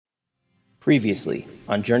Previously,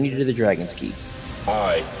 on Journey to the Dragon's Keep.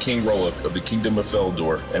 I, King Rollick of the Kingdom of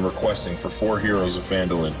Feldor, am requesting for 4 heroes of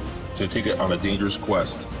Phandalin to take it on a dangerous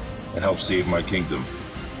quest and help save my kingdom.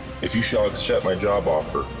 If you shall accept my job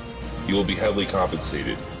offer, you will be heavily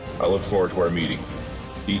compensated. I look forward to our meeting.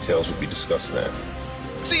 Details will be discussed then.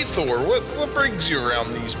 Thor, what brings you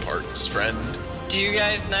around these parts, friend? Do you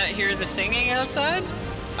guys not hear the singing outside?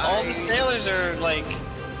 All the sailors are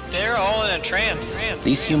they're all in a trance.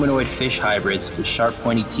 These humanoid fish hybrids with sharp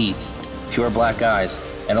pointy teeth, pure black eyes,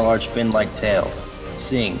 and a large fin-like tail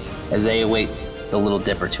sing as they await the Little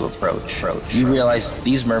Dipper to approach. You realize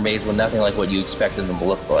these mermaids were nothing like what you expected them to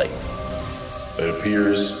look like. It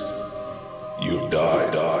appears you have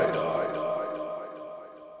died.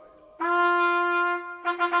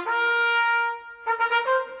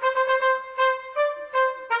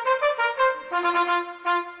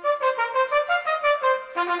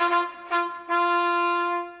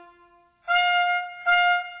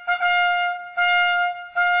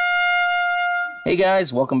 Hey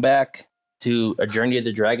guys, welcome back to A Journey to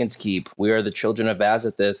the Dragon's Keep. We are the Children of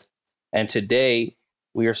Azathoth, and today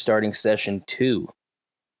we are starting session 2.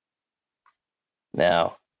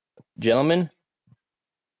 Now, gentlemen,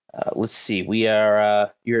 let's see.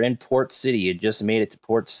 You're in Port City. You just made it to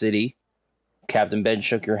Port City. Captain Ben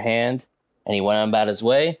shook your hand, and he went on about his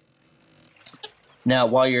way. Now,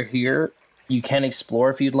 while you're here, you can explore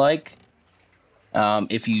if you'd like.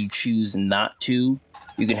 If you choose not to,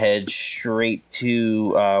 you can head straight to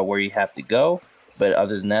where you have to go. But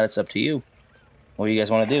other than that, it's up to you. What do you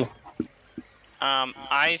guys want to do?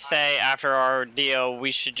 I say after our deal,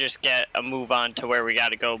 we should just get a move on to where we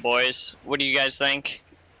gotta go, boys. What do you guys think?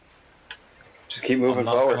 Just keep moving I'm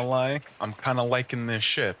not forward. gonna lie, I'm kind of liking this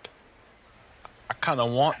ship. I kind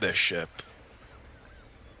of want this ship.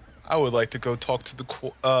 I would like to go talk to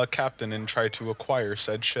the captain and try to acquire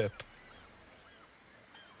said ship.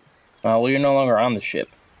 Well, you're no longer on the ship.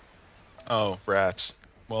 Oh, rats.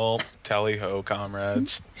 Well, tally ho,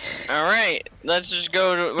 comrades. All right, let's just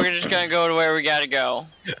go. We're just gonna go to where we gotta go.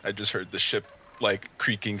 I just heard the ship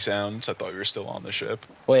creaking sounds. I thought we were still on the ship.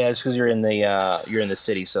 Well, yeah, it's because you're in the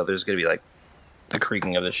city, so there's gonna be the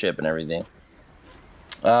creaking of the ship and everything.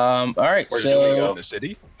 All right, Where's so in the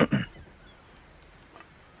city?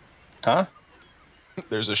 huh?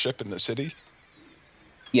 There's a ship in the city.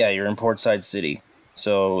 Yeah, you're in Portside City.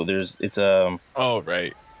 So Oh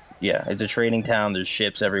right. Yeah, it's a trading town. There's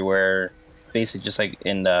ships everywhere. Basically, just like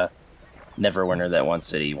in Neverwinter, that one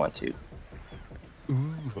city you went to.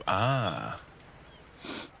 Ooh, ah.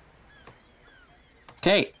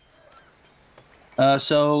 Okay.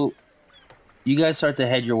 So you guys start to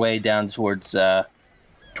head your way down towards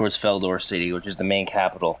Feldor City, which is the main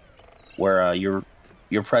capital, where your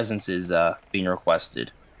presence is being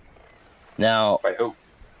requested. Now, By who?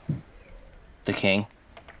 the king.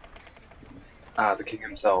 The king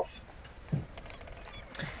himself.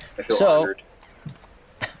 I feel So- honored.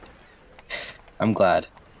 I'm glad.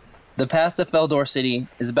 The path to Feldor City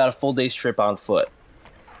is about a full day's trip on foot.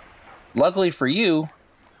 Luckily for you,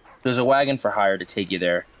 there's a wagon for hire to take you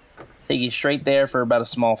there. Take you straight there for about a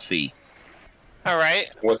small fee. All right.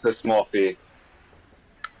 What's the small fee?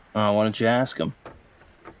 Why don't you ask him?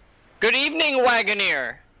 Good evening,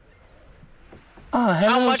 Wagoneer. Ah, hello,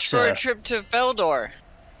 How much sir. for a trip to Feldor?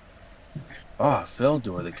 Ah,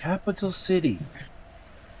 Feldor, the capital city.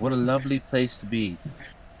 What a lovely place to be.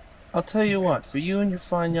 I'll tell you what, for you and your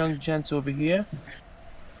fine young gents over here,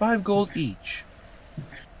 5 gold each.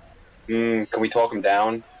 Can we talk him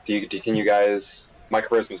down? Can you guys... My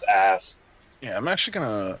charisma's ass. Yeah, I'm actually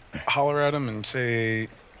gonna holler at him and say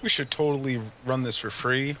we should totally run this for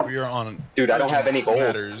free. We are on. Dude, I don't have any gold.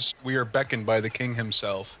 Matters. We are beckoned by the king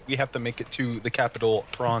himself. We have to make it to the capital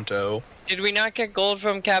pronto. Did we not get gold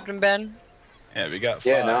from Captain Ben? Yeah, we got 5.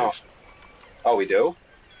 Yeah, no. Oh, we do?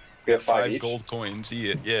 We have 5 each? gold coins.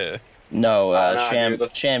 Yeah. No, Nah, Sham, dude,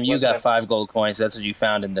 let's- Sham, you let's got have- 5 gold coins. That's what you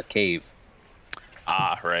found in the cave.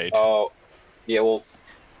 Ah, right. Oh, yeah, well...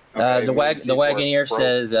 okay, The we can see for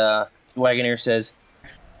it, Wagoneer says,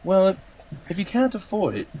 Well, if you can't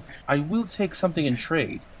afford it, I will take something in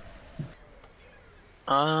trade.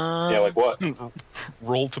 Yeah, like what?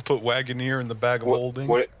 Roll to put Wagoneer in the bag of holding.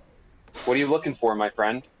 What are you looking for, my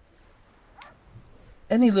friend?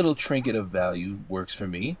 Any little trinket of value works for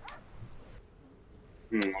me.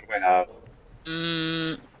 What do I have?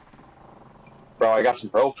 Mm, Bro, I got some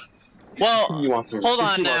rope. well, You want some? hold you on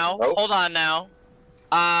want now. some rope? Hold on now.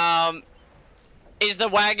 Is the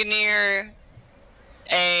Wagoneer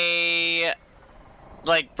a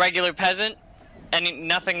regular peasant?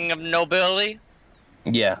 Nothing of nobility?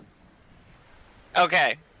 yeah.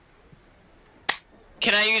 Okay.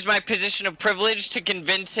 Can I use my position of privilege to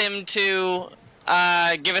convince him to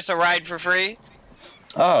give us a ride for free?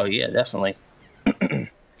 Oh, yeah, definitely.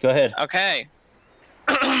 Go ahead. Okay.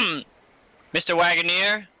 Mr.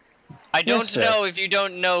 Wagoneer, I don't sir. know if you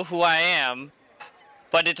don't know who I am,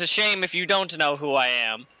 but it's a shame if you don't know who I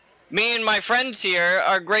am. Me and my friends here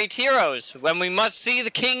are great heroes, when we must see the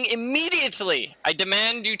king immediately. I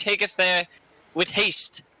demand you take us there with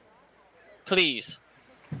haste. Please.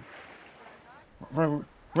 Right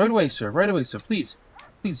away, sir. Right away, sir. Please.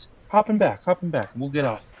 Please. Hop in back. We'll get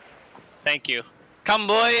off. Thank you. Come,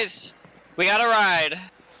 boys. We got a ride.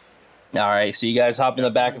 All right, so you guys hop in the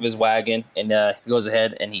back of his wagon, and he goes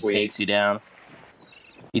ahead and he Sweet. takes you down.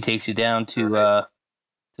 He takes you down to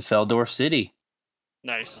Feldor City.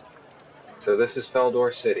 Nice. So this is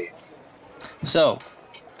Feldor City. So,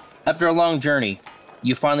 after a long journey,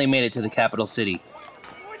 you finally made it to the capital city.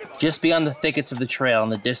 Just beyond the thickets of the trail in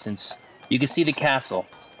the distance, you can see the castle,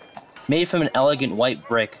 made from an elegant white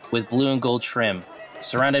brick with blue and gold trim,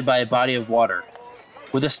 surrounded by a body of water,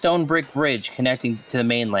 with a stone brick bridge connecting to the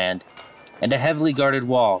mainland, and a heavily guarded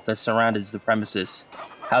wall that surrounded the premises,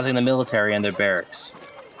 housing the military and their barracks.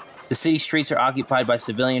 The city streets are occupied by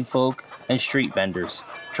civilian folk and street vendors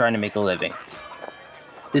trying to make a living.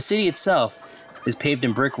 The city itself is paved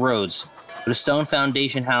in brick roads, with stone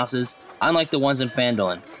foundation houses unlike the ones in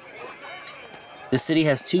Phandalin. The city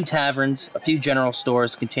has 2 taverns, a few general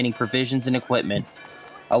stores containing provisions and equipment,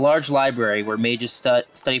 a large library where mages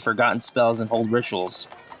study forgotten spells and hold rituals,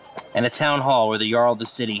 and a town hall where the Jarl of the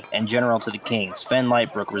city and General to the King, Sven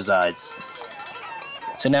Lightbrook, resides.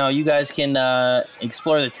 So now you guys can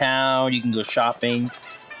explore the town, you can go shopping,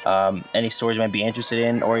 any stores you might be interested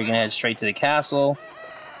in, or you can head straight to the castle,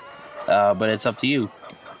 but it's up to you.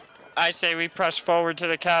 I say we press forward to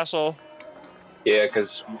the castle. Yeah,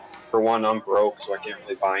 because for one, I'm broke, so I can't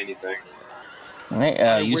really buy anything. All right,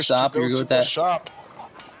 I you wish stop, to go you're good to with the that? shop.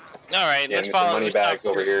 All right, Yeah, let's get some follow. money Let's bags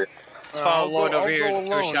stop over here. Let's follow Lord over I'll here go to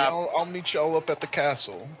the alone. shop. I'll meet y'all up at the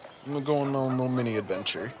castle. I'm gonna go on a little mini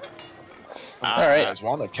adventure. All right. You guys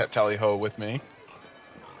want to tally ho with me?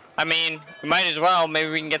 I mean, we might as well. Maybe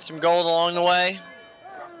we can get some gold along the way.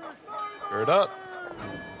 Stir it up.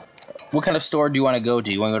 What kind of store do you want to go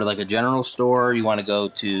to? You want to go to like a general store? You want to go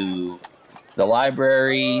to the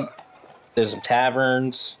library? There's some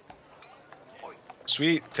taverns.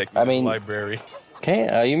 Sweet. Take me to the library.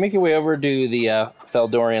 Okay, you make your way over to the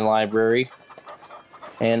Feldorian Library,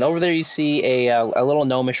 and over there you see a little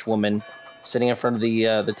gnomish woman sitting in front of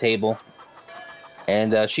the table,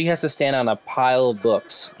 and she has to stand on a pile of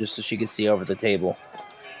books just so she can see over the table.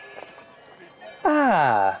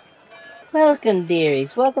 Ah, welcome,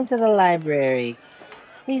 dearies. Welcome to the library.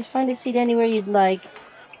 Please find a seat anywhere you'd like,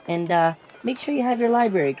 and make sure you have your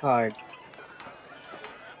library card.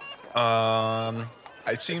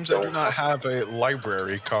 It seems I do not have a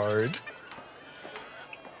library card.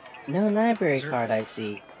 No library card, I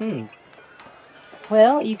see.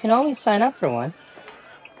 Well, you can always sign up for one.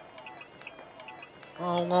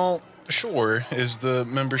 Oh, well, sure. Is the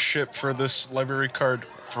membership for this library card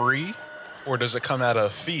free? Or does it come at a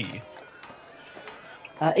fee?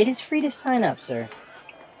 It is free to sign up, sir.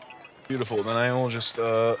 Beautiful. Then I will just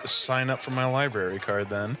sign up for my library card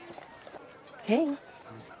then. Okay.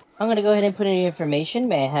 I'm gonna go ahead and put in your information.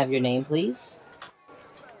 May I have your name, please?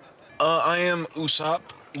 I am Usopp,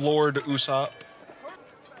 Lord Usopp.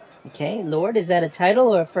 Okay, Lord, is that a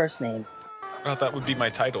title or a first name? That would be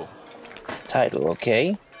my title. Title,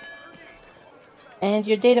 okay. And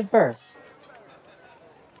your date of birth?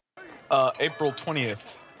 April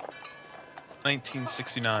 20th,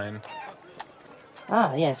 1969.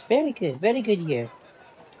 Ah, yes, very good year.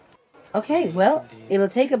 Okay, well, it'll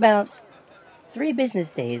take about 3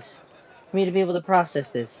 business days for me to be able to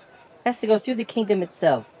process this. It has to go through the kingdom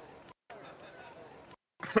itself.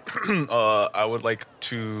 I would like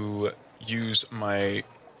to use my...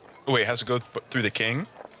 Oh, wait, it has to go through the king?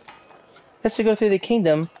 Has to go through the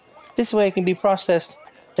kingdom. This way it can be processed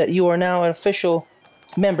that you are now an official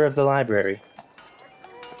member of the library.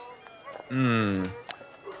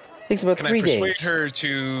 Takes about 3 days. Can I persuade her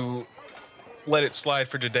to let it slide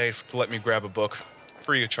for today to let me grab a book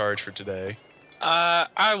free of charge for today?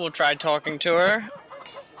 I will try talking to her.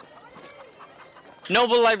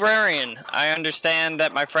 Noble librarian, I understand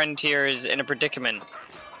that my friend here is in a predicament.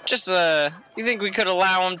 Just, you think we could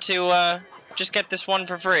allow him to, just get this one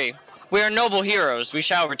for free? We are noble heroes. We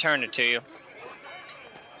shall return it to you.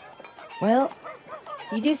 Well,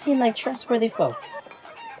 you do seem like trustworthy folk.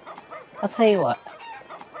 I'll tell you what.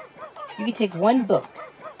 You can take 1 book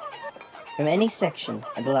from any section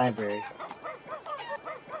of the library.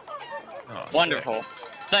 Oh, Wonderful.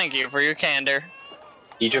 Thank you for your candor.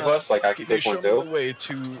 Each of us? Like, I can They take show one me too? the way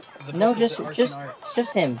to. The No, book of the Arcane Arts.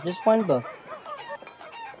 just him. Just one book.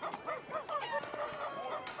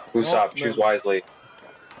 Usopp, Oh, choose no. wisely.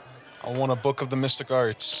 I want a book of the mystic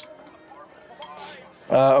arts,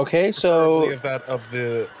 Okay, so preferably of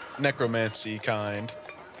the necromancy kind.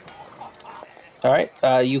 all right,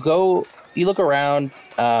 you look around,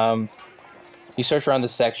 you search around the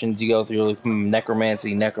sections, you go through like,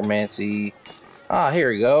 necromancy. Ah, here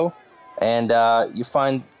we go, and you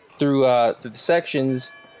find through the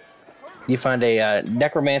sections, you find a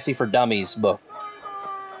necromancy for dummies book.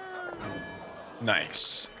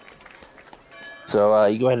 Nice. So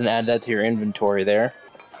you go ahead and add that to your inventory there.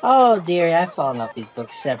 Oh dear, I've fallen off these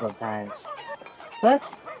books several times.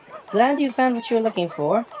 But, glad you found what you were looking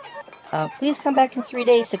for. Please come back in 3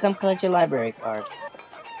 days to come collect your library card.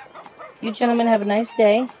 You gentlemen have a nice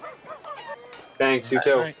day. Thanks, you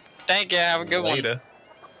too. Alright. Thank you. Have a good one. Later.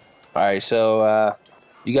 All right, so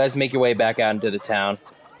you guys make your way back out into the town.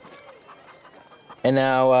 And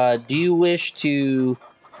now, do you wish to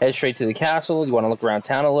head straight to the castle? Do you want to look around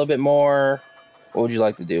town a little bit more? What would you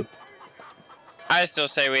like to do? I still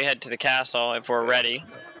say we head to the castle if we're ready.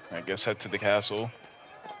 I guess head to the castle.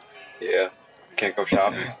 Yeah. Can't go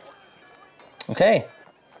shopping. Okay,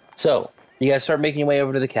 so you guys start making your way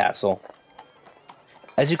over to the castle.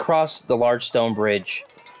 As you cross the large stone bridge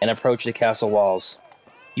and approach the castle walls,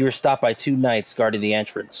 you are stopped by 2 knights guarding the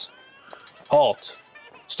entrance. Halt!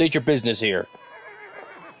 State your business here.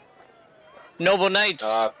 Noble knights,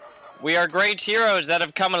 we are great heroes that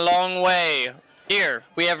have come a long way. Here,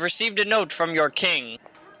 we have received a note from your king.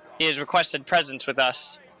 He has requested presence with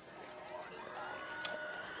us.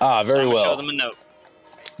 Ah, very So I'm gonna well. show them a note.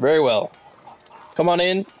 Very well. Come on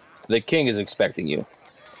in. The king is expecting you.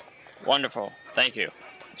 Wonderful. Thank you.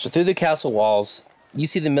 So through the castle walls, you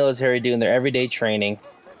see the military doing their everyday training,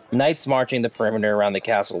 knights marching the perimeter around the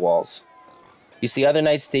castle walls. You see other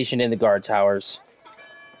knights stationed in the guard towers.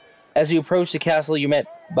 As you approach the castle, you're met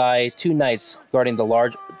by 2 knights guarding the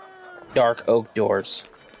large, dark oak doors.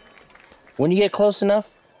 When you get close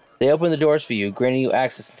enough, they open the doors for you, granting you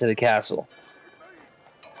access to the castle.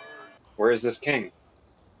 Where is this king?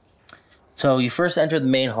 So you first enter the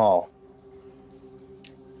main hall.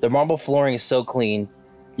 The marble flooring is so clean,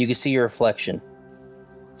 you can see your reflection.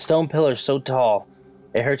 Stone pillars so tall,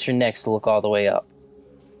 it hurts your necks to look all the way up.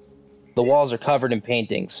 The walls are covered in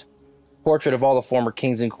paintings, portrait of all the former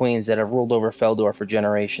kings and queens that have ruled over Feldor for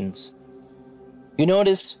generations. You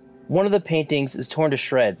notice one of the paintings is torn to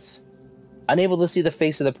shreds, unable to see the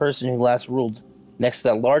face of the person who last ruled next to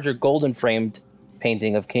that larger golden-framed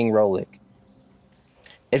painting of King Rolik.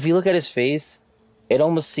 If you look at his face, it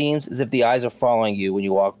almost seems as if the eyes are following you when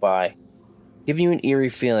you walk by, giving you an eerie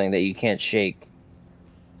feeling that you can't shake.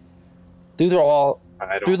 Through the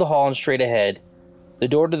hall and straight ahead, the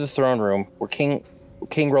door to the throne room, where King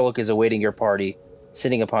Rolik is awaiting your party,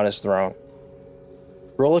 sitting upon his throne.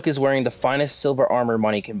 Rolik is wearing the finest silver armor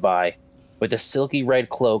money can buy, with a silky red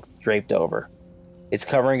cloak draped over. It's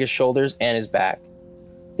covering his shoulders and his back.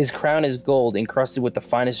 His crown is gold, encrusted with the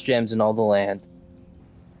finest gems in all the land.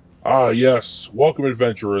 Ah, yes. Welcome,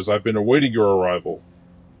 adventurers. I've been awaiting your arrival.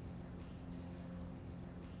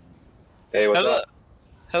 Hey, what's Hello, up?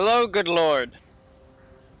 hello, good lord.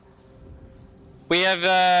 We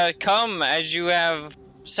have come as you have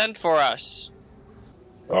sent for us.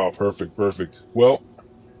 Oh, perfect. Well,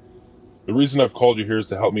 the reason I've called you here is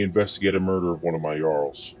to help me investigate a murder of one of my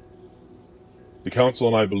Jarls. The Council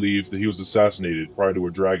and I believe that he was assassinated prior to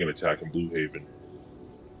a dragon attack in Blue Haven.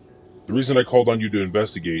 The reason I called on you to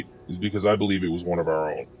investigate is because I believe it was one of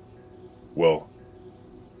our own. Well,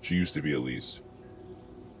 she used to be at least.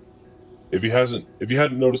 If you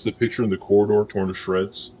hadn't noticed the picture in the corridor torn to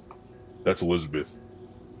shreds, that's Elizabeth,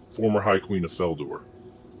 former High Queen of Feldor.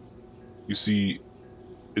 You see,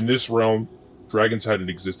 in this realm, dragons hadn't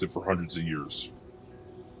existed for hundreds of years.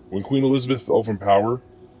 When Queen Elizabeth fell from power,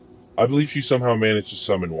 I believe she somehow managed to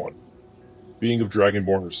summon one. Being of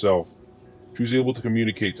Dragonborn herself, she was able to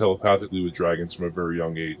communicate telepathically with dragons from a very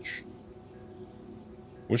young age.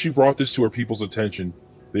 When she brought this to her people's attention,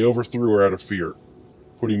 they overthrew her out of fear,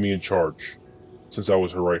 putting me in charge, since I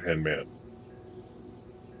was her right-hand man.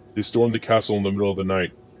 They stormed the castle in the middle of the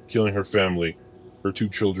night, killing her family, her 2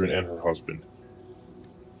 children, and her husband.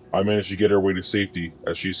 I managed to get her away to safety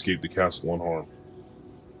as she escaped the castle unharmed.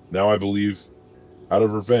 Now I believe, out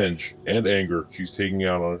of revenge and anger, she's taking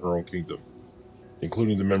out on her own kingdom,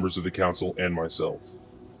 including the members of the council and myself.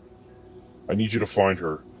 I need you to find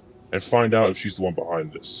her, and find out if she's the one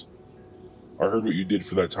behind this. I heard what you did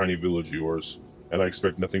for that tiny village of yours, and I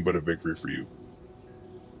expect nothing but a victory for you.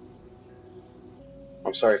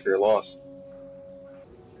 I'm sorry for your loss.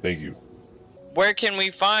 Thank you. Where can we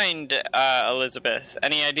find Elizabeth?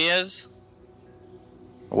 Any ideas?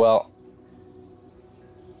 Well,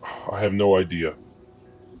 I have no idea.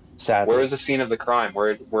 sadly. Where is the scene of the crime?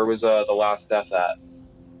 Where was the last death at?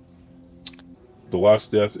 The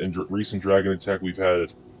last death and recent dragon attack we've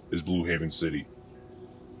had is Blue Haven City.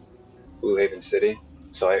 Blue Haven City.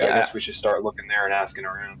 So I Yeah. guess we should start looking there and asking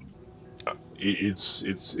around.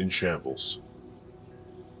 It's in shambles.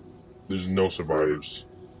 There's no survivors.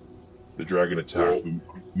 The dragon attacked.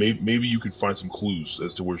 Maybe you could find some clues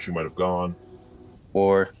as to where she might have gone.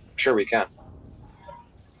 Or Sure, we can.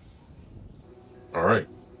 All right.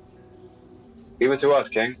 Leave it to us,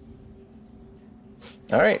 King.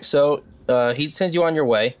 all right, so he sends you on your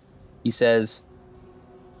way. He says,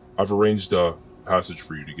 I've arranged a passage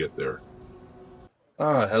for you to get there.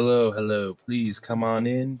 Ah, hello. Please come on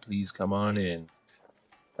in. Please come on in.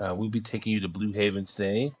 We'll be taking you to Blue Haven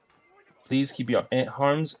today. Please keep your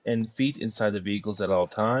arms and feet inside the vehicles at all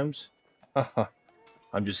times. Haha.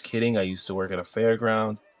 I'm just kidding. I used to work at a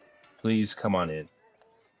fairground. Please come on in.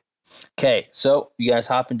 okay, so you guys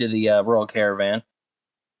hop into the Royal Caravan,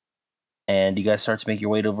 and you guys start to make your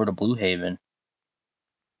way over to Blue Haven.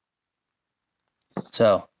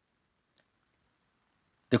 So,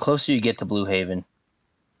 the closer you get to Blue Haven,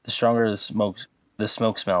 the stronger the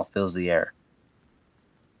smoke smell fills the air.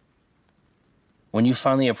 When you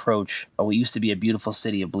finally approach what used to be a beautiful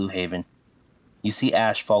city of Blue Haven, you see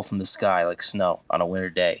ash fall from the sky like snow on a winter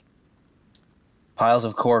day. Piles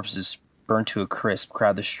of corpses burnt to a crisp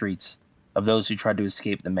crowd the streets of those who tried to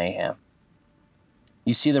escape the mayhem.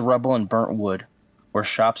 You see the rubble and burnt wood where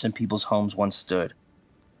shops and people's homes once stood.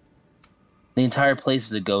 The entire place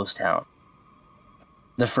is a ghost town.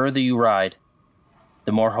 The further you ride,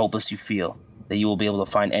 the more hopeless you feel that you will be able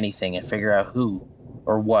to find anything and figure out who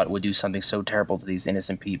or what would do something so terrible to these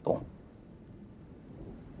innocent people.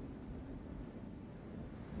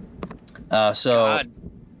 So God.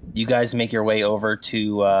 you guys make your way over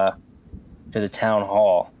to the town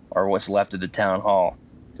hall, or what's left of the town hall,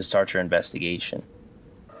 to start your investigation.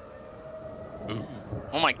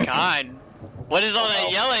 Oh my God. What is all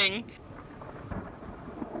that yelling?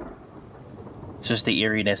 It's just the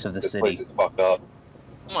eeriness of the This city. place is fucked up.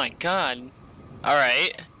 Oh my God.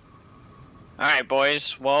 Alright. Alright,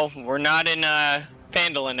 boys. Well, we're not in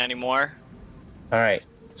Phandalin anymore. All right,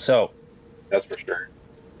 so That's for sure.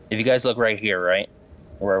 if you guys look right here, right,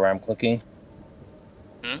 where I'm clicking,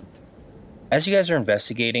 as you guys are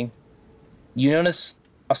investigating, you notice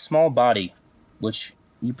a small body, which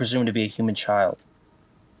you presume to be a human child.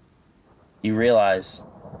 You realize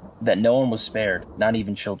that no one was spared, not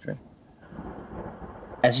even children.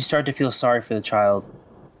 As you start to feel sorry for the child,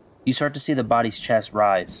 you start to see the body's chest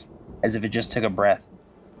rise, as if it just took a breath.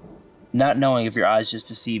 Not knowing if your eyes just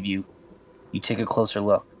deceive you, you take a closer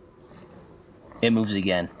look. It moves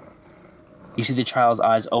again. You see the child's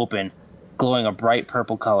eyes open, glowing a bright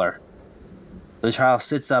purple color. The child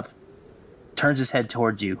sits up, turns his head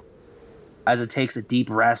towards you, as it takes a deep,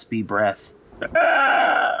 raspy breath.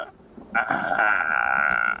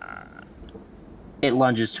 It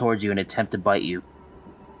lunges towards you in an attempt to bite you.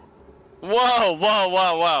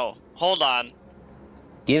 Whoa. Hold on.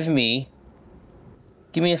 Give me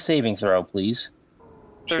a saving throw, please.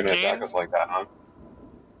 Gonna attack 13? us like that, huh?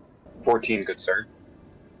 14, good sir.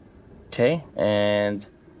 Okay, and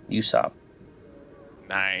Usopp.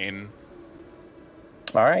 9.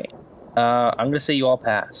 All right. I'm gonna say you all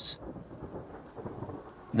pass.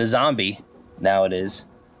 The zombie, now it is,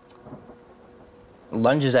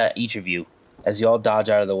 lunges at each of you as you all dodge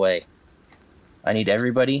out of the way. I need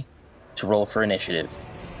everybody to roll for initiative.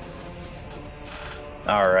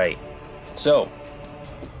 All right. So,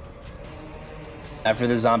 after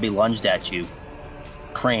the zombie lunged at you,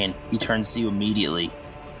 Crane, he turns to you immediately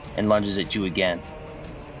and lunges at you again.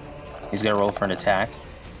 He's gonna roll for an attack.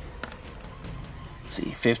 Let's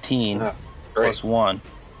see, 15 Great. plus 1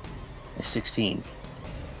 is 16.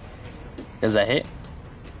 Does that hit?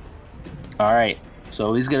 All right,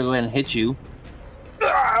 so he's gonna go ahead and hit you,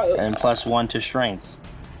 and plus 1 to strength.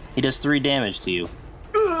 He does 3 damage to you.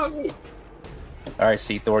 All right,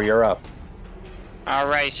 Thor, you're up.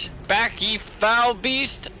 Alright. Back, ye foul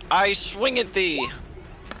beast! I swing at thee!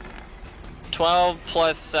 12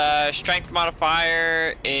 plus strength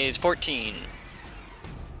modifier is 14.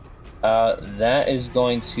 That is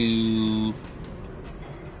going to.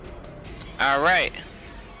 Alright.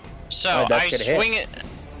 So Alright, that's I gonna hit. swing it.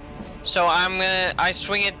 So I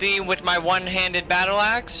swing at thee with my one-handed battle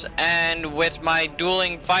axe and with my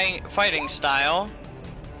dueling fighting style.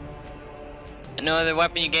 No other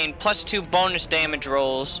weapon, you gain plus 2 bonus damage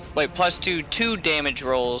rolls. Wait, plus 2 damage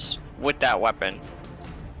rolls with that weapon.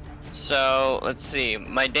 So let's see.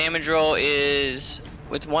 My damage roll is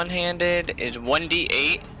with one-handed is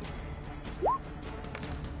 1d8.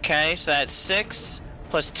 Okay, so that's 6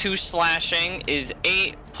 plus 2 slashing is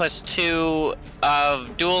 8 plus 2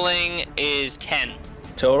 of dueling is 10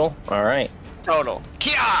 Total? Alright. total.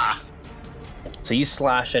 Kia! So you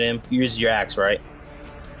slash at him. You use your axe, right?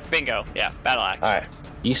 Bingo. Yeah, battle axe. Alright.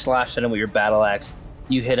 You slash at him with your battle axe.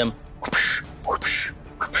 You hit him.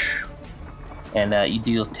 And you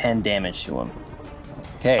deal 10 damage to him.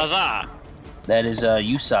 Okay. Huzzah! That is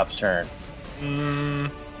Usopp's turn.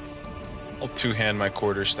 I'll two-hand my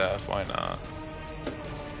quarterstaff. Why not?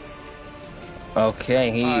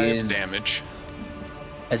 Okay, he 5 is. damage.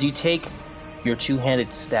 As you take your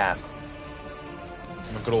two-handed staff,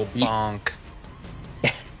 I'm a good old bonk.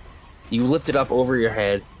 you lift it up over your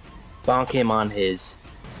head, bonk him on his.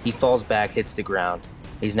 He falls back, hits the ground.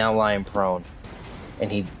 He's now lying prone,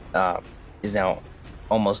 and he is now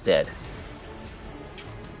almost dead.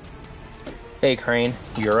 Hey, Crane,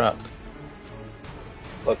 you're up.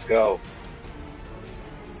 Let's go.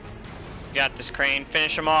 You got this, Crane.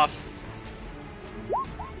 Finish him off.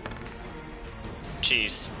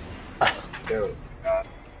 Jeez. Dude. God.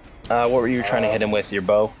 What were you trying to hit him with? Your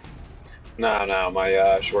bow? No,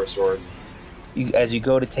 my short sword. As you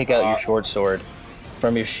go to take out your short sword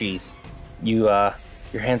from your sheath, your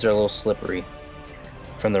hands are a little slippery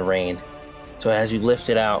from the rain. So as you lift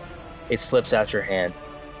it out, it slips out your hand,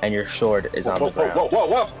 and your sword is on the ground.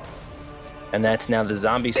 Whoa! And that's now the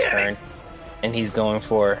zombie's turn, and he's going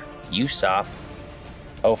for Usopp.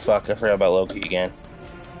 Oh fuck, I forgot about Loki again.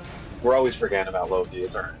 We're always forgetting about Loki,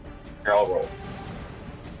 isn't it? Here, I'll roll.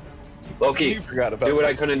 Loki, You forgot about do what I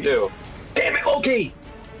Loki. couldn't do. Damn it, Loki!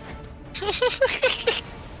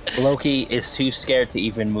 Loki is too scared to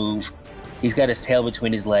even move. He's got his tail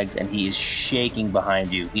between his legs, and he is shaking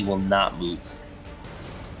behind you. He will not move.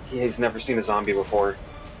 He's never seen a zombie before.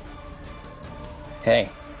 Okay.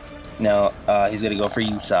 Now, he's gonna go for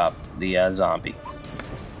Usopp, the zombie.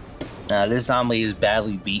 Now, this zombie is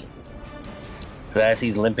badly beat. So as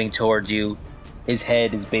he's limping towards you, his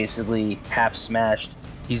head is basically half smashed.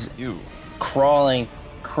 He's You. crawling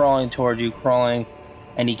towards you,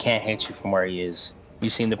 and he can't hit you from where he is. You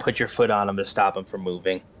seem to put your foot on him to stop him from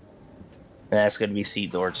moving. And that's gonna be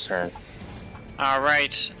Seedlord's turn.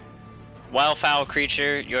 Alright. Well, foul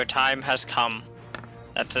creature, your time has come.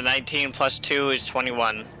 That's a 19 plus 2 is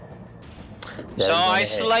 21. That So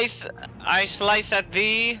is gonna hit. I slice at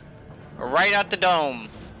thee, right at the dome.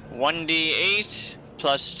 1d8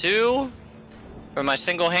 plus 2 for my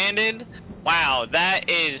single-handed. Wow, that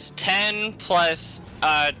is 10 plus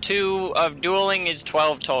 2 of dueling is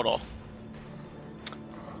 12 total.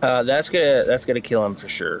 That's gonna kill him for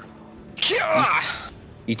sure. Kia!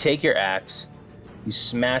 You take your axe, you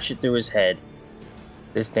smash it through his head.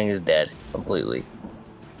 This thing is dead completely.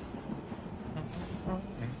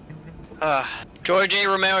 George A.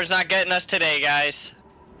 Romero's not getting us today, guys.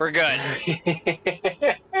 We're good.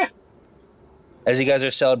 As you guys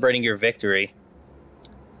are celebrating your victory,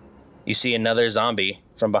 you see another zombie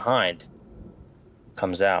from behind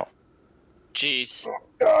comes out. Jeez.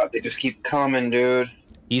 God, they just keep coming, dude.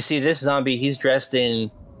 You see this zombie, he's dressed in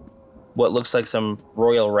what looks like some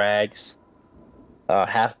royal rags,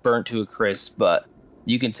 half burnt to a crisp, but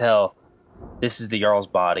you can tell this is the Jarl's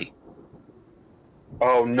body.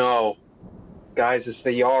 Oh no. Guys, it's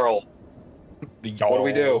the Jarl. What do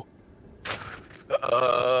we do?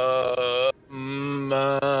 I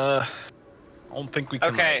don't think we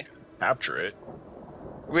can Okay, capture it.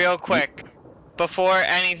 real quick. Before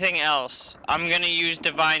anything else, I'm gonna use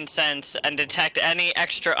Divine Sense and detect any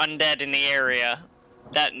extra undead in the area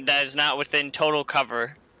that is not within total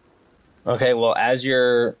cover. Okay, well, as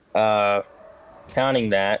you're counting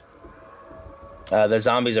that, the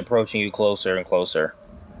zombie's approaching you closer and closer.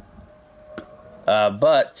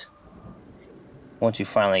 But once you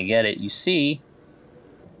finally get it, you see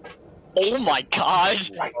Oh my god!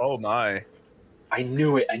 Oh my. I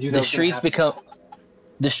knew it. I knew that the was gonna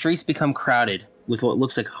happen. streets become crowded with what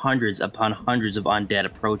looks like hundreds upon hundreds of undead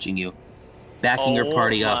approaching you, backing your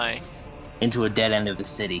party up into a dead end of the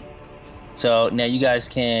city. So now you guys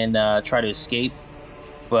can try to escape,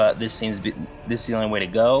 but this is the only way to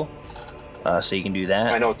go. So you can do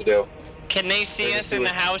that. I know what to do. Can they see Let's us do in the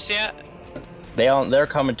it. house yet? They're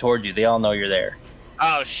coming towards you. They all know you're there.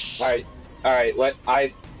 Oh All right.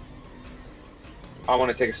 I want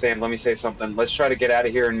to take a stand. Let me say something. Let's try to get out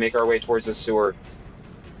of here and make our way towards the sewer.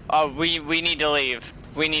 Oh, we need to leave.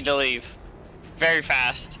 We need to leave. Very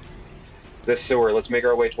fast. This sewer. Let's make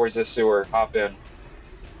our way towards this sewer. Hop in.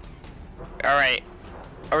 Alright.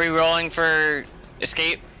 Are we rolling for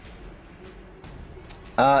escape?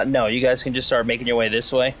 No, you guys can just start making your way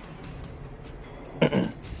this way.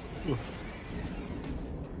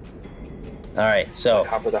 Alright, so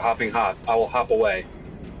Hop with the hopping hop. I will hop away.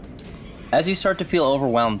 as you start to feel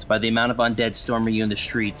overwhelmed by the amount of undead storming you in the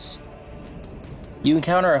streets, you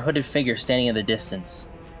encounter a hooded figure standing in the distance.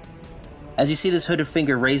 As you see this hooded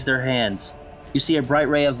figure raise their hands, you see a bright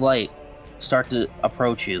ray of light start to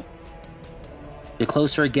approach you. The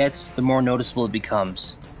closer it gets, the more noticeable it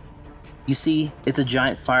becomes. You see, it's a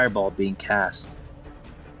giant fireball being cast.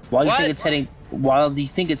 While you think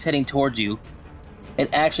it's heading towards you, it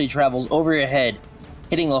actually travels over your head,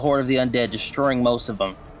 hitting the horde of the undead, destroying most of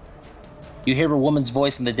them. You hear a woman's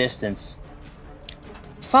voice in the distance.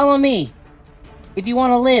 Follow me, if you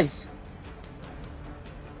want to live.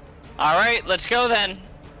 All right, let's go then.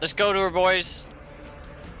 Let's go to her, boys.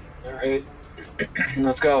 All right,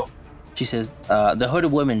 let's go. She says, the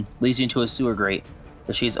hooded woman leads you into a sewer grate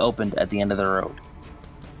that she has opened at the end of the road.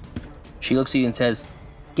 She looks at you and says,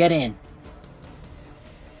 "Get in."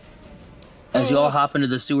 As you all hop into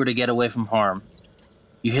the sewer to get away from harm,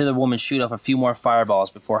 you hear the woman shoot off a few more fireballs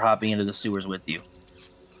before hopping into the sewers with you.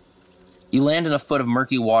 You land in a foot of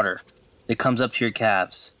murky water that comes up to your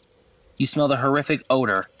calves. You smell the horrific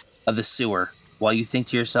odor of the sewer while you think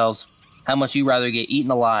to yourselves how much you'd rather get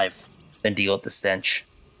eaten alive than deal with the stench.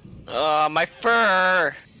 My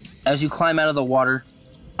fur. As you climb out of the water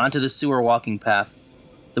onto the sewer walking path,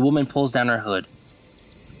 the woman pulls down her hood.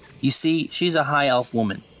 You see, she's a high elf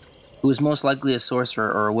woman, who is most likely a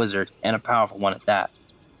sorcerer or a wizard, and a powerful one at that.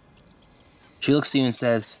 She looks to you and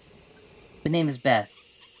says, The name is Beth.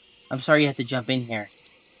 I'm sorry you had to jump in here,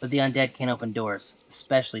 but the undead can't open doors,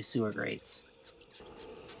 especially sewer grates.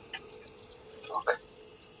 Fuck.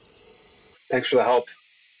 Thanks for the help.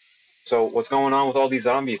 So, what's going on with all these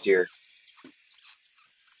zombies here?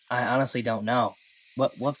 I honestly don't know.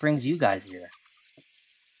 What brings you guys here?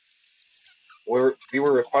 We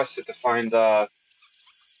were requested to find the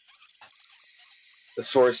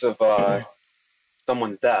source of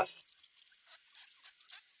someone's death.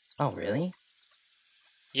 Oh, really?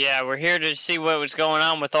 Yeah, we're here to see what was going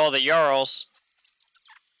on with all the Jarls.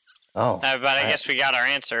 Oh. But I guess we got our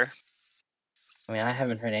answer. I mean, I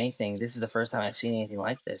haven't heard anything. This is the first time I've seen anything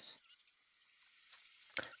like this.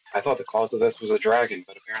 I thought the cause of this was a dragon,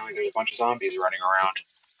 but apparently there's a bunch of zombies running around.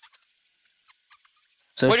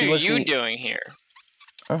 so What she are looks you at you, doing here?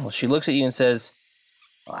 Oh, she looks at you and says,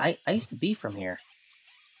 Well, I used to be from here.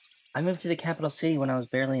 I moved to the capital city when I was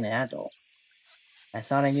barely an adult. I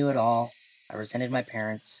thought I knew it all. I resented my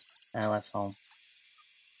parents, and I left home.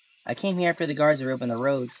 I came here after the guards reopened the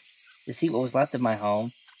roads to see what was left of my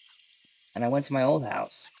home, and I went to my old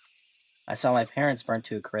house. I saw my parents burnt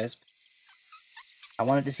to a crisp. I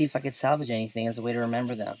wanted to see if I could salvage anything as a way to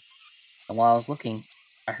remember them. And while I was looking,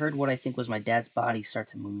 I heard what I think was my dad's body start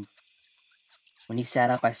to move. When he sat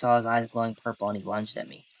up, I saw his eyes glowing purple and he lunged at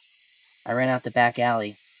me. I ran out the back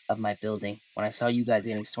alley of my building when I saw you guys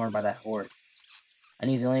getting stormed by that horde. I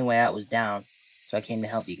knew the only way out was down, so I came to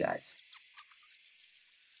help you guys.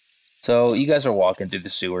 So you guys are walking through the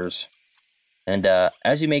sewers, and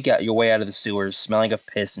as you make out your way out of the sewers, smelling of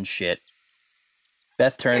piss and shit,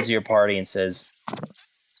 Beth turns to your party and says,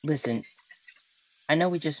 Listen, I know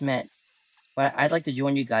we just met, but I'd like to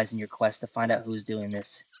join you guys in your quest to find out who's doing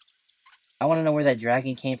this. I want to know where that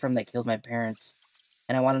dragon came from that killed my parents,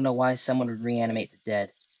 and I want to know why someone would reanimate the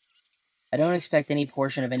dead. I don't expect any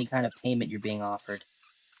portion of any kind of payment you're being offered.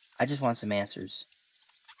 I just want some answers.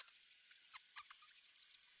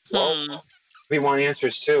 Well, we want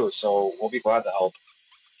answers too, so we'll be glad to help.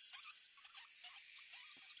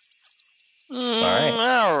 right.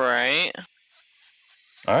 All right.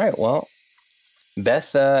 "All right, well,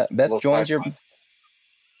 Beth joins your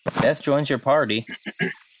party."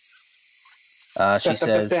 She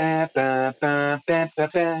says,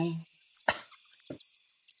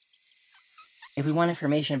 If we want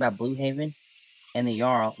information about Blue Haven and the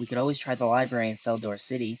Jarl, we could always try the library in Feldor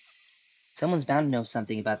City. Someone's bound to know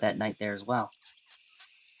something about that night there as well.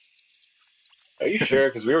 Are you sure?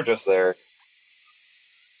 Because we were just there.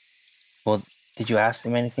 "Well, did you ask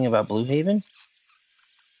them anything about Blue Haven?"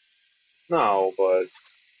 No, but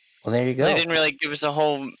Well, there you go. They didn't really give us a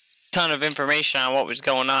whole ton of information on what was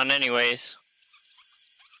going on anyways.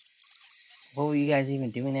 What were you guys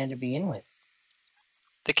even doing there to begin with?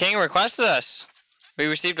 The king requested us. We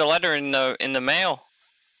received a letter in the mail.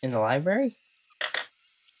 In the library?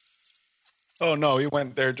 Oh no, he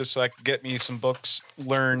went there just so I could get me some books,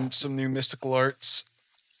 learn some new mystical arts.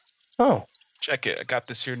 Oh, Check it. I got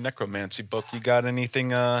this here necromancy book. You got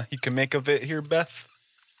anything you can make of it here, Beth?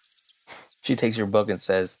 she takes your book and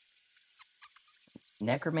says,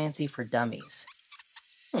 Necromancy for Dummies.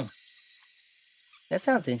 That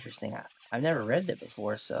sounds interesting. I've never read that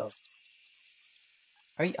before, so.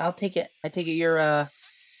 I'll take it. I take it you're a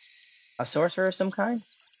sorcerer of some kind?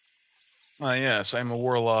 Yes, I'm a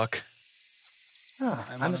warlock.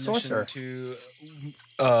 I'm on a a sorcerer. mission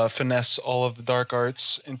to finesse all of the dark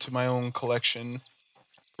arts into my own collection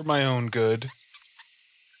for my own good.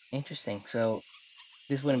 Interesting. So,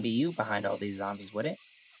 this wouldn't be you behind all these zombies, would it?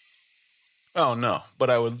 Oh no, but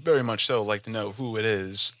I would very much so like to know who it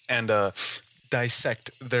is and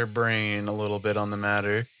dissect their brain a little bit on the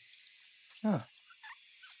matter. Huh.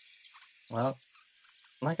 Well,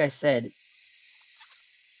 like I said,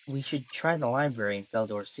 we should try the library in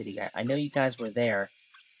Feldor City. I know you guys were there,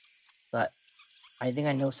 but I think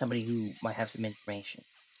I know somebody who might have some information.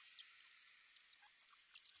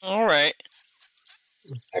 All right.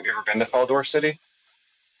 Have you ever been to Feldor City?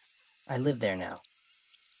 I live there now.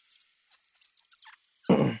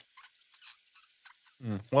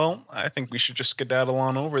 Well, I think we should just skedaddle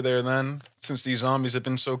on over there then, since these zombies have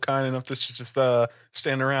been so kind enough to just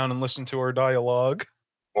stand around and listen to our dialogue.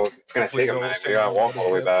 Well, it's gonna Hopefully take a they'll minute. say We gotta more walk about all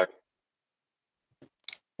the way us. back.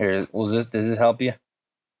 Here, does this help you?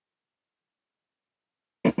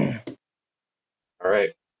 All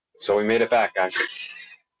right. So we made it back, guys.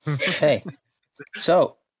 Okay.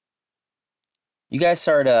 So, you guys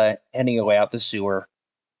start heading your way out the sewer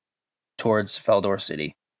towards Feldor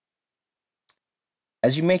City.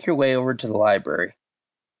 As you make your way over to the library,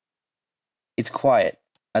 it's quiet,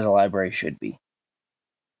 as a library should be.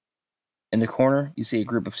 In the corner, you see a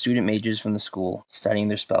group of student mages from the school studying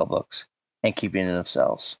their spellbooks and keeping to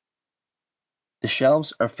themselves. The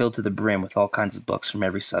shelves are filled to the brim with all kinds of books from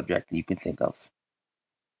every subject that you can think of.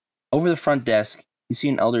 Over the front desk, you see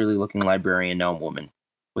an elderly-looking librarian gnome woman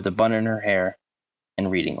with a bun in her hair and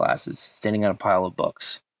reading glasses, standing on a pile of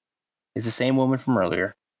books. It's the same woman from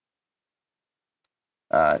earlier.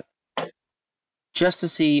 Just to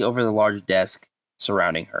see over the large desk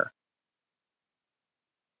surrounding her.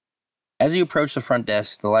 As you approach the front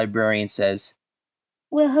desk, the librarian says,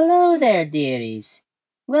 Well, hello there, dearies.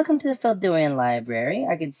 Welcome to the Feldorian Library.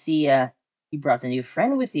 I can see you brought a new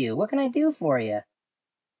friend with you. What can I do for you?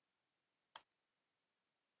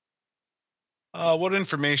 What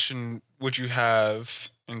information would you have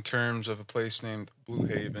in terms of a place named Blue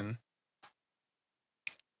Haven?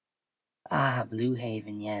 Ah, Blue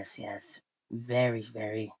Haven, yes. Very,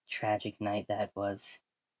 very tragic night that was.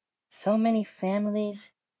 So many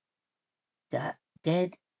families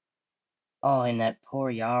dead. Oh, and that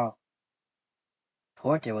poor Jarl.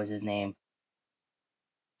 Porter was his name.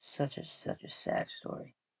 Such a sad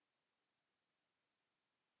story.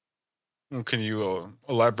 Can you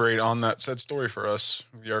elaborate on that said story for us?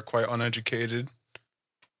 We are quite uneducated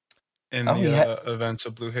in the events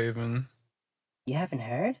of Blue Haven. You haven't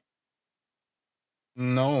heard?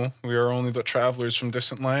 No, we are only but travelers from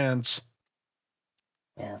distant lands.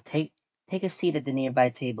 Well, take a seat at the nearby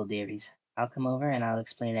table, dearies. I'll come over and I'll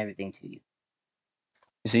explain everything to you.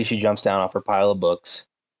 you see she jumps down off her pile of books.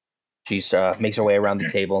 She makes her way around the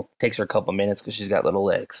table. Takes her a couple minutes because she's got little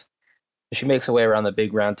legs. She makes her way around the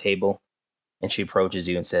big round table, and she approaches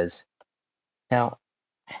you and says, Now,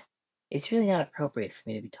 it's really not appropriate for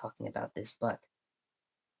me to be talking about this, but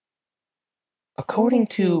according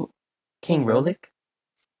to King Rolik,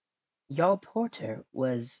 Jarl Porter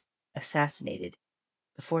was assassinated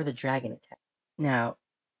before the dragon attack. Now,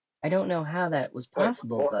 I don't know how that was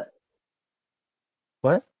possible, but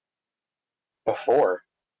what? Before.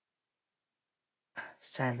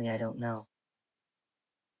 Sadly, I don't know.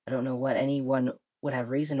 I don't know what anyone would have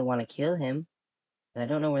reason to want to kill him, and I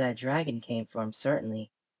don't know where that dragon came from,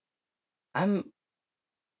 certainly. I'm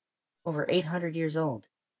over 800 years old,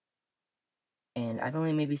 and I've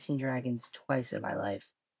only maybe seen dragons twice in my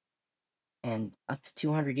life. And up to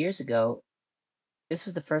 200 years ago, this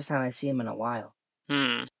was the first time I see him in a while.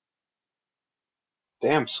 Hmm.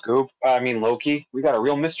 Damn, Scoop. Loki. We got a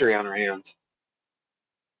real mystery on our hands.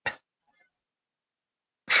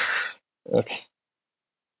 Okay.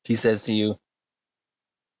 She says to you,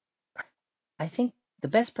 I think the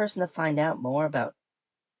best person to find out more about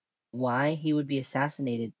why he would be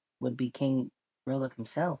assassinated would be King Rolik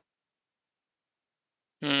himself.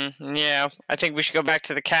 Yeah, I think we should go back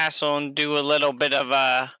to the castle and do a little bit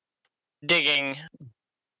of digging.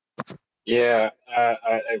 Yeah,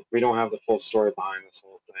 we don't have the full story behind this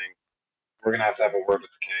whole thing. We're gonna have a word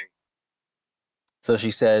with the king. so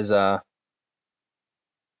she says, Well,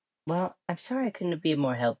 I'm sorry I couldn't be of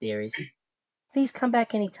more help, dearies. Please come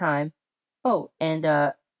back anytime. Oh, and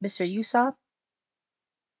Mr. Usopp?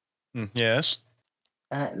 Yes?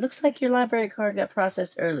 Looks like your library card got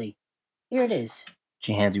processed early. Here it is.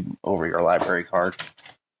 she hands you over your library card.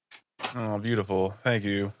 Oh, beautiful. Thank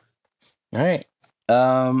you. All right.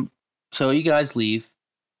 So you guys leave,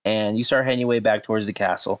 and you start heading your way back towards the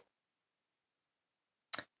castle.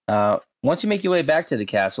 Once you make your way back to the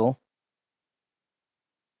castle,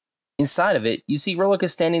 inside of it, you see Rolica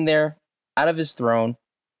standing there out of his throne,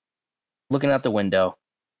 looking out the window.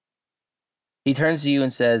 He turns to you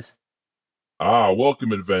and says, Ah,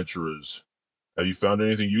 welcome, adventurers. Have you found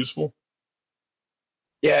anything useful?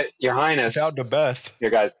 Yeah, Your Highness. Without the Beth.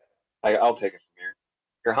 Here, guys, I'll take it from here.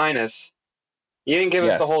 Your Highness, you didn't give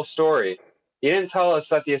us the Yes. whole story. You didn't tell us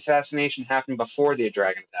that the assassination happened before the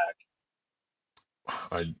dragon attack.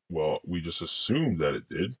 Well, we just assumed that it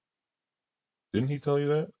did. Didn't he tell you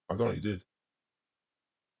that? I thought he did.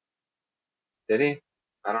 Did he?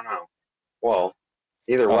 I don't know. Well,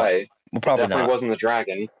 either Oh, way, well, probably definitely not. wasn't the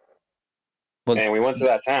dragon. Well, And we went to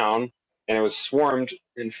that town, and it was swarmed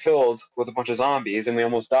and filled with a bunch of zombies, and we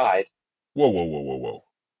almost died. Whoa.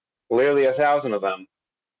 Literally 1,000 of them.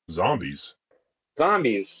 Zombies?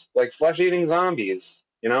 Zombies. Like flesh-eating zombies,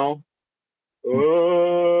 you know?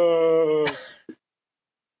 Oh.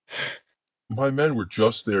 My men were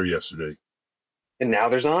just there yesterday. And now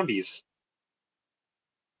they're zombies.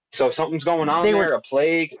 So something's going on They there, were- a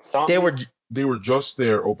plague, something. They were just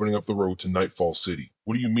there opening up the road to Nightfall City.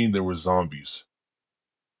 What do you mean there were zombies?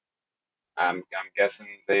 I'm guessing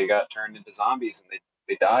they got turned into zombies and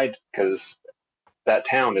they died because that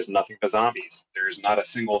town is nothing but zombies. There's not a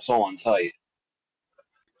single soul in sight.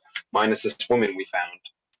 Minus this woman we found.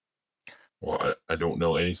 Well, I don't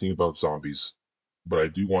know anything about zombies, but I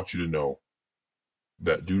do want you to know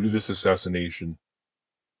that due to this assassination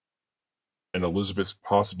and Elizabeth's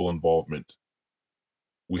possible involvement,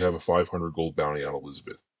 we have a 500 gold bounty on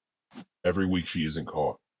Elizabeth. Every week she isn't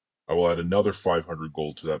caught, I will add another 500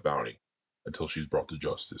 gold to that bounty until she's brought to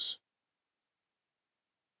justice.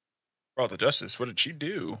 Brought to justice? What did she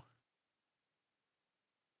do?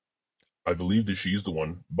 I believe that she's the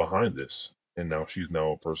one behind this, and now she's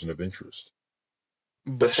a person of interest.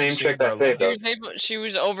 The She same chick saved our that saved lives. us. She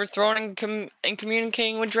was overthrown and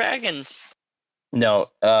communicating with dragons. no,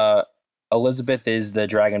 Elizabeth is the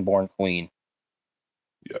Dragonborn Queen.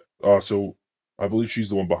 Yeah. So I believe she's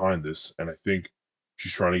the one behind this, and I think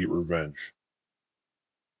she's trying to get revenge.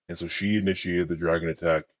 And so she initiated the dragon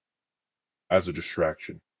attack as a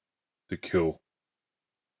distraction to kill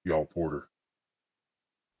y'all Porter.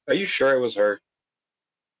 Are you sure it was her?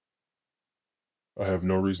 I have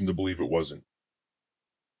no reason to believe it wasn't.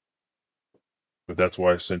 But that's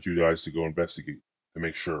why I sent you guys to go investigate, to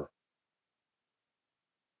make sure.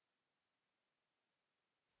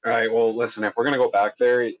 Alright, well, listen, if we're going to go back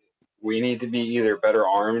there, we need to be either better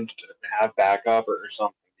armed, have backup, or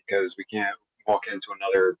something, because we can't walk into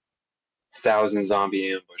another 1,000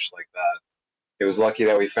 zombie ambush like that. It was lucky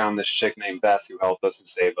that we found this chick named Beth who helped us and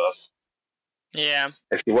saved us. Yeah.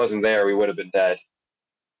 If she wasn't there, we would have been dead.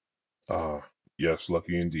 Yes,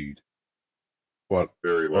 lucky indeed. But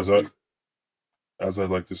Very as lucky. I'd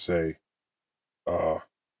like to say,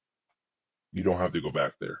 you don't have to go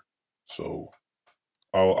back there. So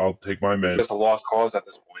I'll take my men. Just a lost cause at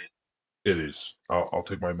this point. It is. I'll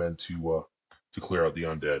take my men to clear out the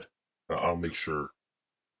undead. I'll make sure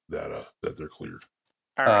that they're cleared.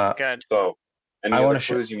 All right, good. So, any I other wanna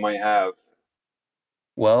clues you might have?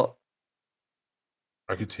 Well,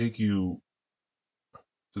 I could take you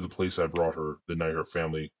to the place I brought her the night her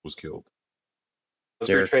family was killed. Let's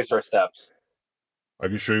Sure. retrace our steps. I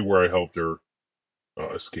can show you where I helped her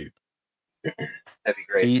escape. That'd be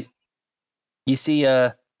great. so you see,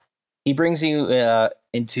 he brings you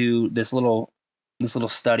into this little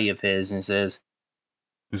study of his, and says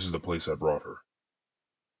This is the place I brought her.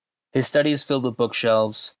 his study is filled with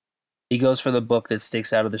bookshelves. He goes for the book that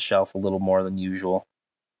sticks out of the shelf a little more than usual,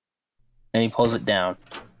 and he pulls it down.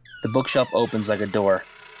 The bookshelf opens like a door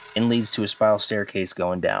and leads to a spiral staircase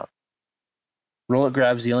going down. Rollick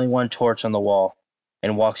grabs the only one torch on the wall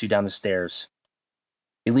and walks you down the stairs.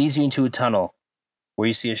 He leads you into a tunnel where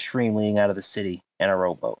you see a stream leading out of the city and a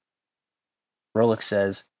rowboat. Rollick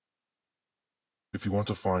says, If you want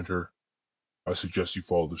to find her, I suggest you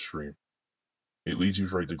follow the stream. It leads you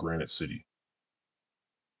right to Granite City.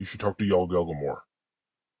 You should talk to Jarl Gelgamore.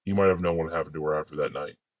 He might have known what happened to her after that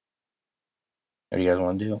night. what do you guys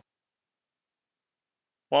want to do?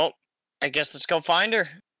 Well, I guess let's go find her.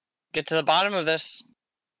 Get to the bottom of this.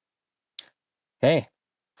 Hey,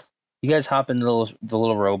 you guys hop into the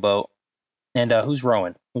little rowboat. And who's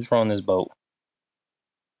rowing? Who's rowing this boat?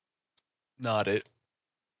 Not it.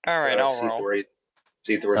 All right, I'll roll.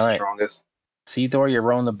 Seathor's All the right. strongest. Seathor, you're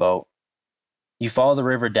rowing the boat. You follow the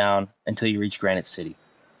river down until you reach Granite City.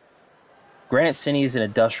 Granite City is an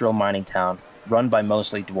industrial mining town run by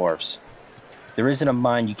mostly dwarves. There isn't a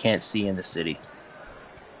mine you can't see in the city.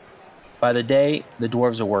 By the day, the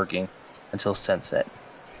dwarves are working until sunset.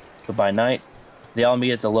 But by night, they all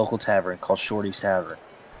meet at the local tavern called Shorty's Tavern.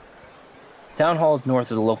 Town Hall is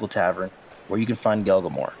north of the local tavern, where you can find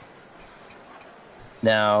Gelgamore.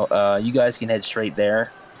 Now, you guys can head straight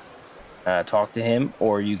there, talk to him,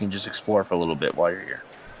 or you can just explore for a little bit while you're here.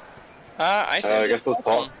 I guess let's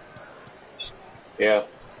talk. Yeah.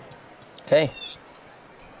 Okay.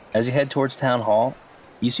 As you head towards Town Hall,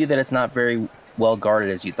 you see that it's not very well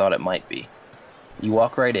guarded as you thought it might be. You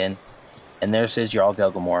walk right in, and there sits Jarl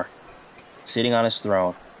Gelgamore, sitting on his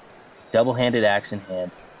throne, double-handed axe in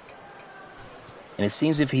hand. And it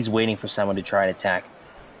seems as if he's waiting for someone to try and attack him.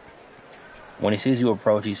 When he sees you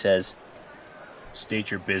approach, he says,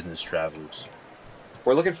 State your business, travelers.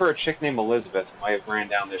 We're looking for a chick named Elizabeth who might have ran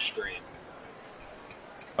down this stream.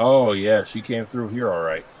 Oh, yeah, she came through here all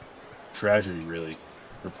right. Tragedy, really.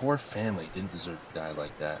 Her poor family didn't deserve to die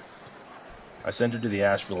like that. I sent her to the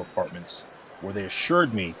Asheville apartments, where they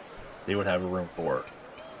assured me they would have a room for her.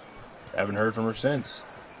 Haven't heard from her since.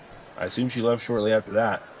 I assume she left shortly after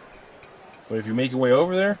that. But if you make your way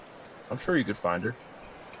over there, I'm sure you could find her.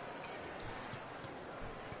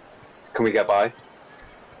 Can we get by?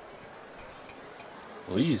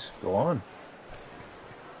 Please, go on.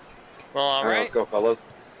 Well, all Let's right. go, fellas.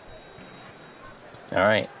 all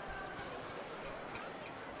right.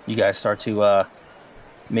 You guys start to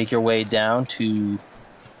make your way down to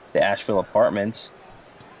the Asheville apartments.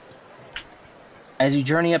 As you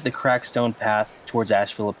journey up the cracked stone path towards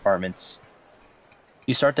Asheville apartments,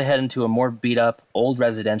 you start to head into a more beat-up, old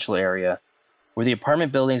residential area where the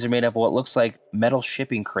apartment buildings are made up of what looks like metal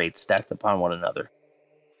shipping crates stacked upon one another.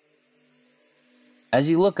 As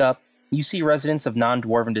you look up, you see residents of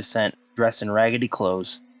non-dwarven descent dressed in raggedy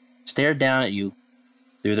clothes stare down at you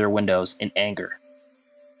through their windows in anger,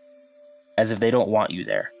 as if they don't want you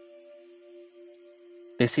there.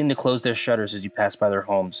 They seem to close their shutters as you pass by their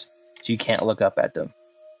homes, so you can't look up at them.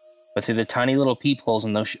 But through the tiny little peepholes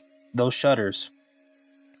in those shutters,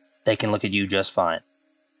 they can look at you just fine.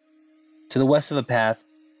 To the west of the path,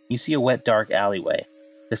 you see a wet, dark alleyway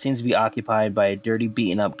that seems to be occupied by a dirty,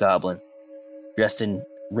 beaten-up goblin, dressed in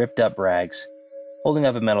ripped-up rags, holding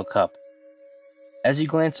up a metal cup. As you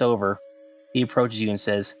glance over, he approaches you and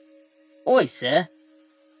says, Oi, sir.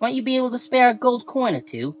 Might you be able to spare a gold coin or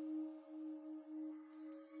two?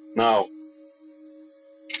 No.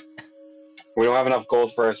 We don't have enough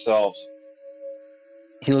gold for ourselves.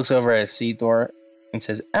 He looks over at Seathor and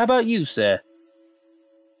says, How about you, sir?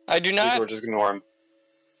 I do not. We'll just ignore him.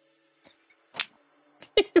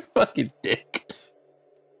 You fucking dick.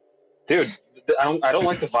 Dude, I don't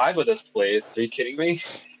like the vibe of this place. Are you kidding me?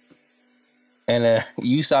 And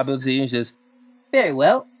Usopp looks at you and says, Very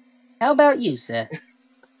well. How about you, sir?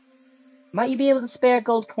 Might you be able to spare a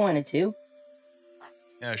gold coin or two?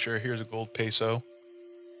 Yeah, sure. Here's a gold peso.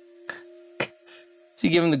 So you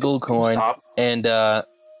give him the gold coin, Stop. and Usopp,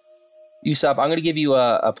 I'm going to give you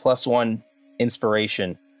a +1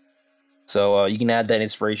 inspiration. So you can add that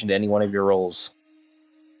inspiration to any one of your rolls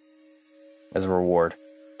as a reward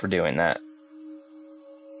for doing that.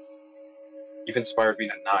 You've inspired me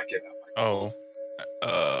to not give up my gold.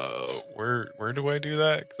 Oh. Where do I do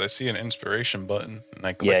that? Because I see an inspiration button, and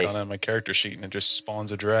I click Yeah. on it on my character sheet, and it just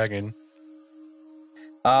spawns a dragon.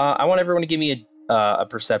 I want everyone to give me a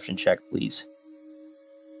perception check, please.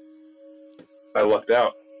 I lucked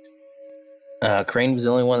out. Crane was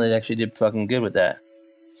the only one that actually did fucking good with that.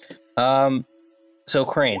 So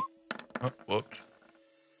Crane, Oh, whoop.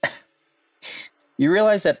 you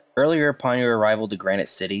realize that earlier upon your arrival to Granite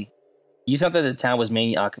City, you thought that the town was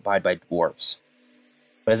mainly occupied by dwarves.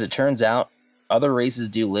 But as it turns out, other races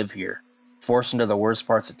do live here, forced into the worst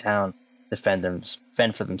parts of town to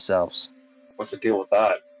fend for themselves. What's the deal with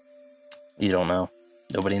that? You don't know.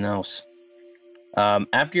 Nobody knows.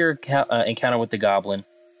 After your encounter with the goblin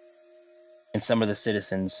and some of the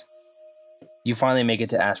citizens, you finally make it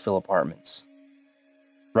to Asheville Apartments.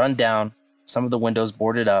 Run down, some of the windows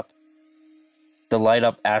boarded up, the light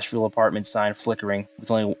up Asheville Apartments sign flickering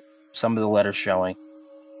with only some of the letters showing.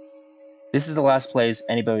 This is the last place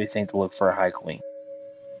anybody would think to look for a High Queen.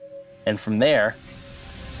 And from there,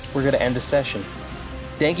 we're going to end the session.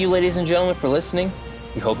 Thank you, ladies and gentlemen, for listening.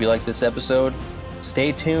 We hope you liked this episode.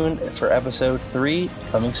 Stay tuned for episode 3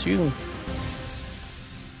 coming soon.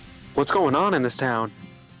 What's going on in this town?